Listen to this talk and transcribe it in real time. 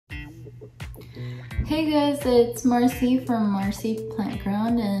Hey guys, it's Marcy from Marcy Plant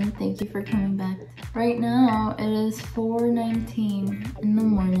Ground and thank you for coming back. Right now it is 4:19 in the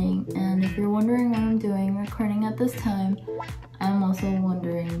morning, and if you're wondering what I'm doing recording at this time, I'm also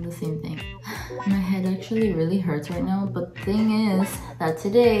wondering the same thing. My head actually really hurts right now, but the thing is that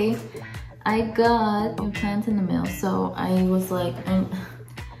today I got new plants in the mail, so I was like,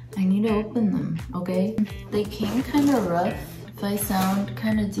 I need to open them, okay? They came kind of rough. If I sound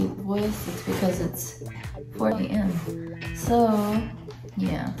kind of deep voice, it's because it's 4 a.m. So,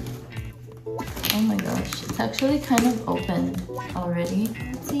 yeah. Oh my gosh, it's actually kind of open already.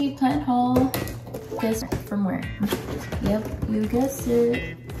 Let's see, plant haul. Guess from where? Yep, you guessed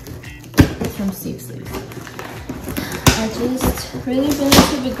it. It's from Steve Sleeves. I just really been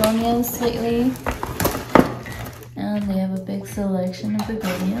into begonias lately. And they have a big selection of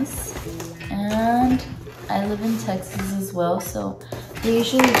begonias. And I live in Texas as well, so they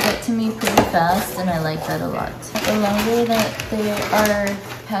usually get to me pretty fast, and I like that a lot. The longer that they are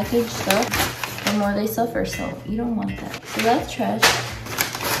packaged up, the more they suffer, so you don't want that. So that's trash.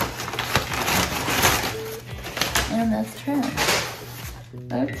 And that's trash.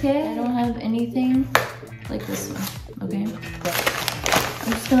 Okay, I don't have anything like this one, okay?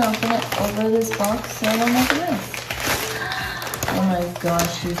 I'm just gonna open it over this box so I don't make a mess. Oh my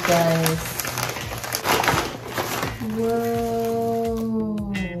gosh, you guys.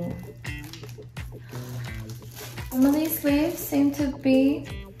 Whoa. Some of these leaves seem to be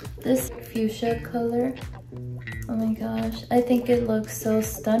this fuchsia color. Oh my gosh, I think it looks so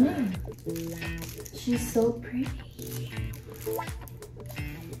stunning. She's so pretty.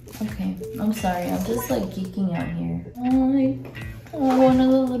 Okay, I'm sorry, I'm just like geeking out here. Oh, one of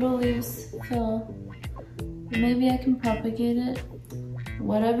the little leaves fell. Maybe I can propagate it.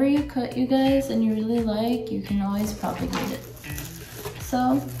 Whatever you cut, you guys, and you really like, you can always propagate it.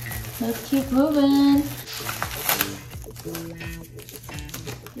 So, let's keep moving.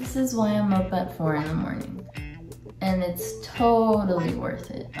 This is why I'm up at 4 in the morning. And it's totally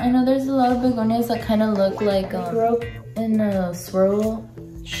worth it. I know there's a lot of begonias that kind of look like rope in a swirl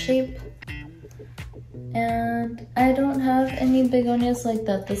shape. And I don't have any begonias like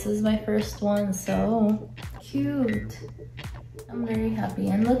that. This is my first one, so cute. I'm very happy.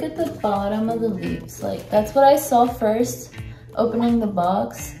 And look at the bottom of the leaves. Like, that's what I saw first opening the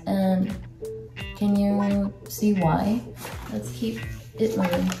box. And can you see why? Let's keep it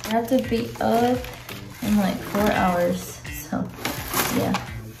moving. I have to be up in like 4 hours. So, yeah.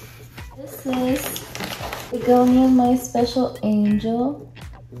 This is Begonia, my special angel.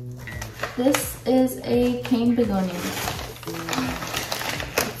 This is a cane begonia.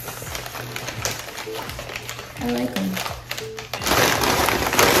 I like them.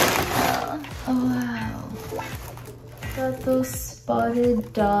 Oh wow. Got those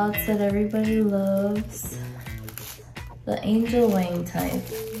spotted dots that everybody loves. The angel wing type.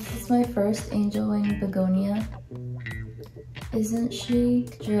 This is my first angel wing begonia. Isn't she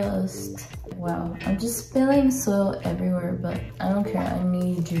just... Wow, I'm just spilling soil everywhere, but I don't care. I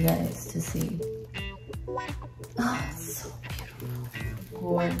need you guys to see. Oh, it's so beautiful.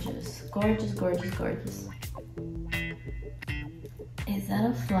 Gorgeous, gorgeous, gorgeous, gorgeous. Is that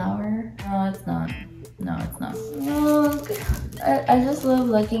a flower? No, it's not. No, it's not. Look, I just love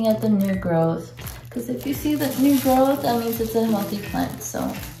looking at the new growth. Because if you see the new growth, that means it's a healthy plant.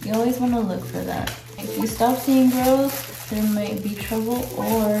 So you always want to look for that. If you stop seeing growth, there might be trouble,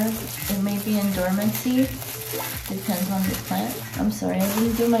 or it may be in dormancy. Depends on the plant. I'm sorry, I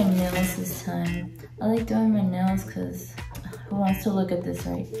didn't do my nails this time. I like doing my nails because who wants to look at this,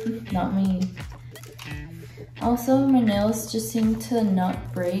 right? Not me. Also, my nails just seem to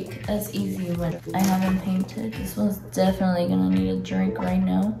not break as easy when I have them painted. This one's definitely gonna need a drink right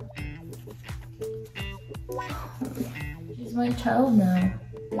now. She's my child now.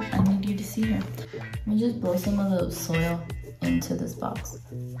 I need you to see her. Let me just blow some of the soil into this box.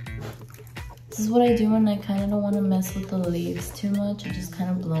 This is what I do when I kind of don't want to mess with the leaves too much. I just kind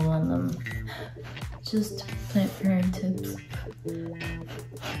of blow on them. Just plant parent tips.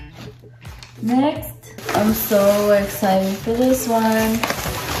 Next, I'm so excited for this one.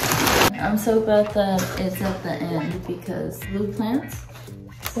 I'm so glad that it's at the end because blue plants.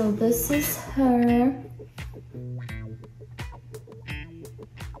 So this is her.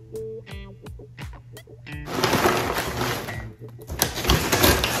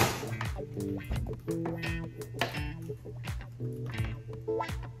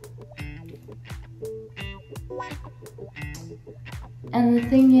 And the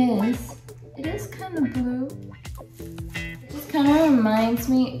thing is, it is kind of blue. It just kind of reminds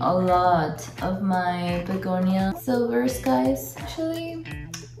me a lot of my Begonia Silver Skies. Actually,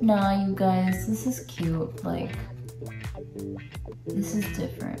 Nah, you guys, this is cute. Like, this is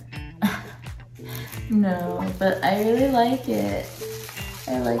different. No, but I really like it.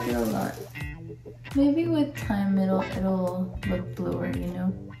 I like it a lot. Maybe with time it'll look bluer, you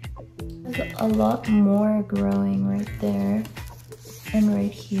know? There's a lot more growing right there and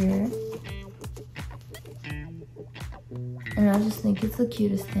right here. And I just think it's the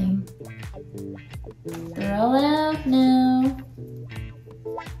cutest thing. They're all out now.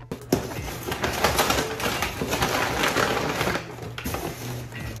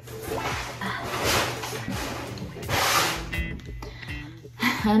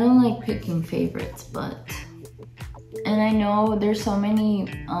 I don't like picking favorites, and I know there's so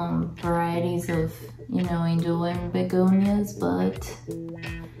many varieties of, you know, angel wing begonias, but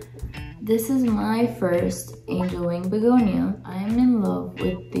this is my first angel wing begonia. I am in love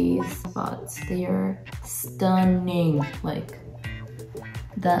with these spots. They are stunning. Like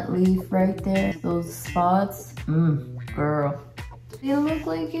that leaf right there, those spots, girl. They look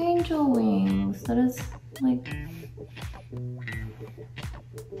like angel wings. That is like,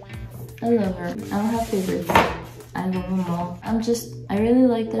 I love her. I don't have favorites. I love them all. I really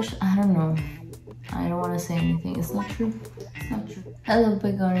like this. I don't know. I don't want to say anything. It's not true. It's not true. I love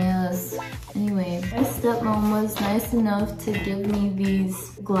begonias. Anyway, my stepmom was nice enough to give me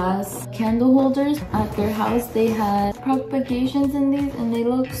these glass candle holders. At their house, they had propagations in these and they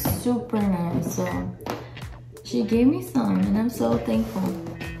look super nice. So she gave me some and I'm so thankful.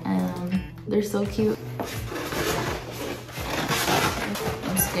 They're so cute.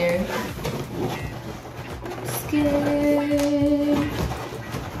 I'm scared.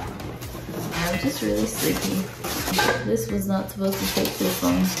 I'm just really sleepy. This was not supposed to take this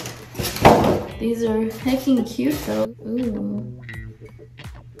long. These are heckin' cute though. Ooh.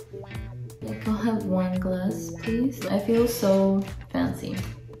 Like, I'll have one glass, please. I feel so fancy.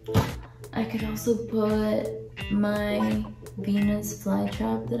 I could also put my Venus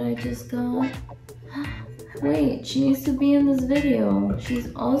flytrap that I just got. Wait, she needs to be in this video. She's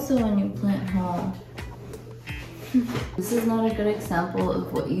also a new plant haul. This is not a good example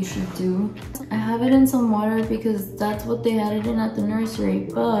of what you should do. I have it in some water because that's what they had it in at the nursery,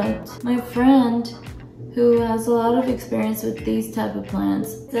 but my friend who has a lot of experience with these type of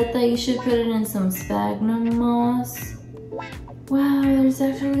plants said that you should put it in some sphagnum moss. Wow, there's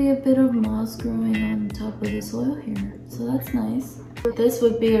actually a bit of moss growing on top of the soil here, so that's nice. This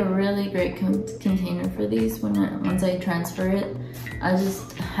would be a really great container for these once I transfer it. I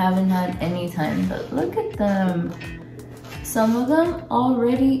just haven't had any time, but look at them. Some of them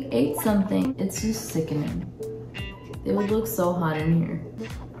already ate something. It's just sickening. They would look so hot in here.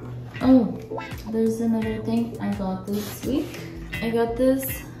 Oh, there's another thing I got this week. I got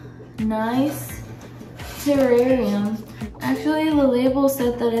this nice terrarium. Actually, the label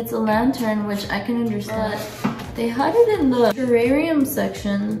said that it's a lantern, which I can understand. They had it in the terrarium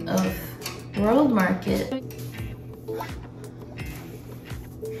section of World Market.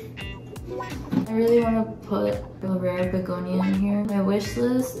 I really want to put a rare begonia in here. My wish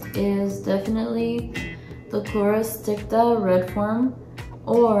list is definitely the Chloris sticta red form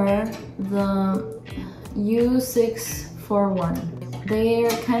or the U641. They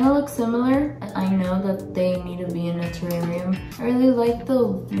kind of look similar. I know that they need to be in a terrarium. I really like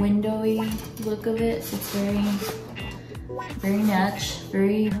the windowy look of it. It's very natch,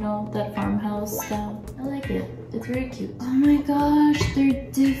 very, you know, that farmhouse style. I like it. It's very cute. Oh my gosh, they're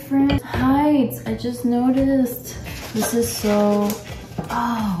different heights. I just noticed. This is so,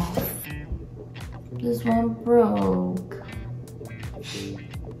 oh, this one broke.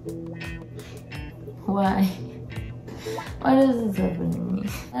 Why? Why does this happen to me?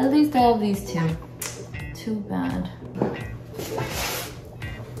 At least I have these two. Too bad.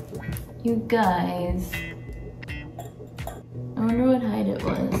 You guys. I wonder what height it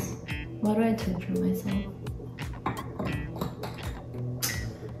was. Why do I torture myself?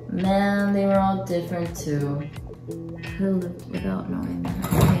 Man, they were all different too. Could have lived without knowing that.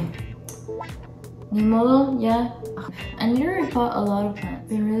 Okay. Ni modo, yeah. I need to repot a lot of plants.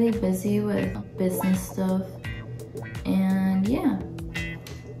 Been really busy with business stuff. And yeah,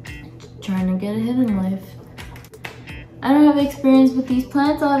 trying to get ahead in life. I don't have experience with these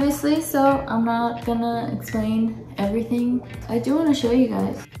plants obviously, so I'm not gonna explain everything. I do want to show you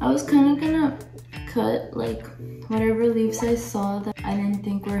guys. I was kind of gonna cut like whatever leaves I saw that I didn't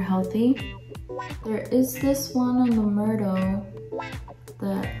think were healthy. There is this one on the myrtle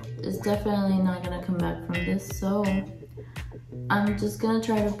that is definitely not gonna come back from this, so I'm just gonna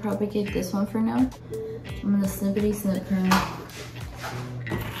try to propagate this one for now. I'm gonna snippety snip her.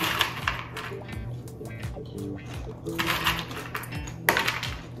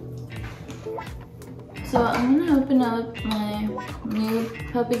 So I'm gonna open up my new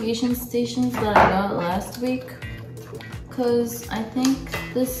propagation stations that I got last week, because I think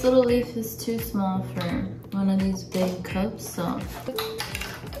this little leaf is too small for one of these big cups, so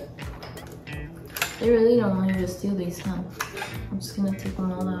they really don't want you to steal these, huh? I'm just gonna take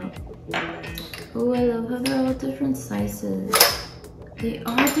them all out. Oh, I love how they're all different sizes. They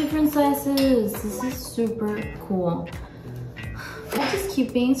are different sizes. This is super cool. I just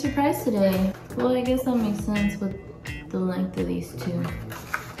keep being surprised today. Well, I guess that makes sense with the length of these two.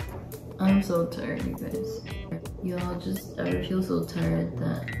 I'm so tired, you guys. Y'all just ever feel so tired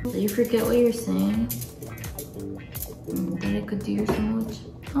that you forget what you're saying? That I could do your sandwich?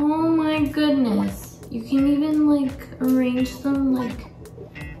 Oh my goodness. You can even like arrange them like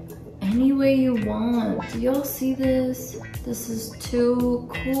any way you want. Do y'all see this? This is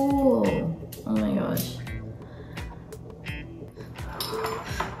too cool. Oh my gosh.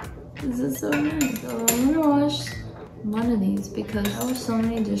 This is so nice. So I'm gonna wash one of these because I washed so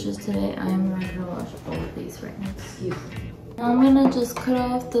many dishes today. I'm not gonna wash all of these right now. Excuse me. Now I'm gonna just cut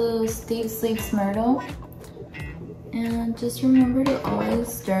off the Steve Sleeps Myrtle. And just remember to always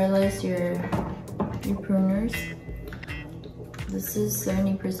sterilize your pruners. This is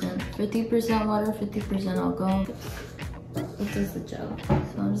 70%, 50% water, 50% alcohol. This is the gel.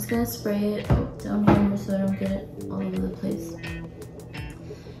 So I'm just gonna spray it down here so I don't get it all over the place.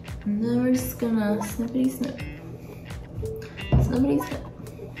 And then we're just gonna snippity snip. Snippity snip.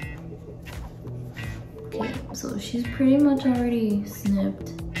 Okay, so she's pretty much already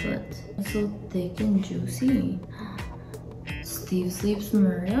snipped, but it's so thick and juicy. Steve Sleeps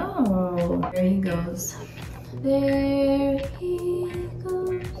Myrtle. There he goes. There he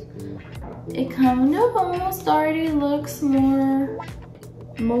goes. It kind of almost already looks more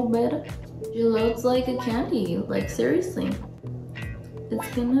better. It looks like a candy, like seriously. It's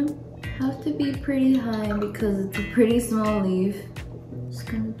gonna have to be pretty high because it's a pretty small leaf. Just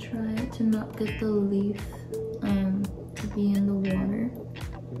gonna try to not get the leaf to be in the water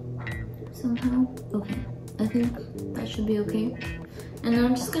somehow. Okay, I think that should be okay. And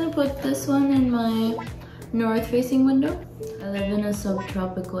I'm just gonna put this one in my north-facing window. I live in a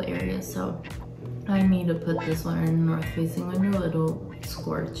subtropical area, so I need to put this one in the north-facing window. It'll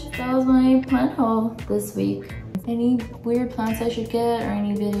scorch. That was my plant haul this week. Any weird plants I should get or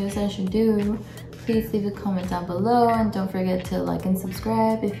any videos I should do, please leave a comment down below, and don't forget to like and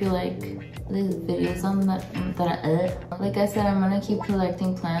subscribe if you like these videos on that. Like I said, I'm gonna keep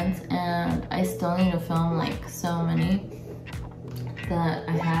collecting plants, and I still need to film like so many that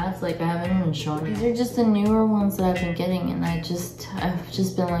I have. Like I haven't even shown you. These are just the newer ones that I've been getting, and I've just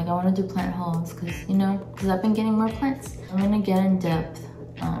been like, I want to do plant hauls because I've been getting more plants. I'm gonna get in depth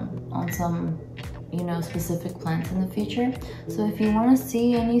on some specific plants in the future. So if you want to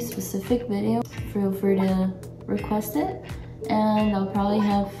see any specific video, feel free to request it, and I'll probably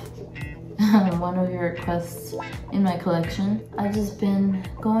have one of your requests in my collection. I've just been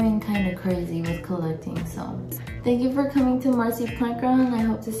going kind of crazy with collecting, so thank you for coming to Marcy Plant Ground, and I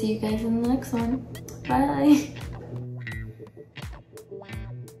hope to see you guys in the next one. Bye!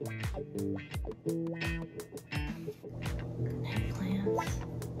 Good night, plants.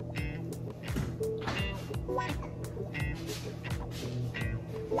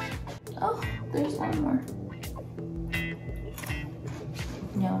 Oh, there's one more.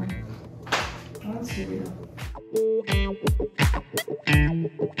 No. That's cereal.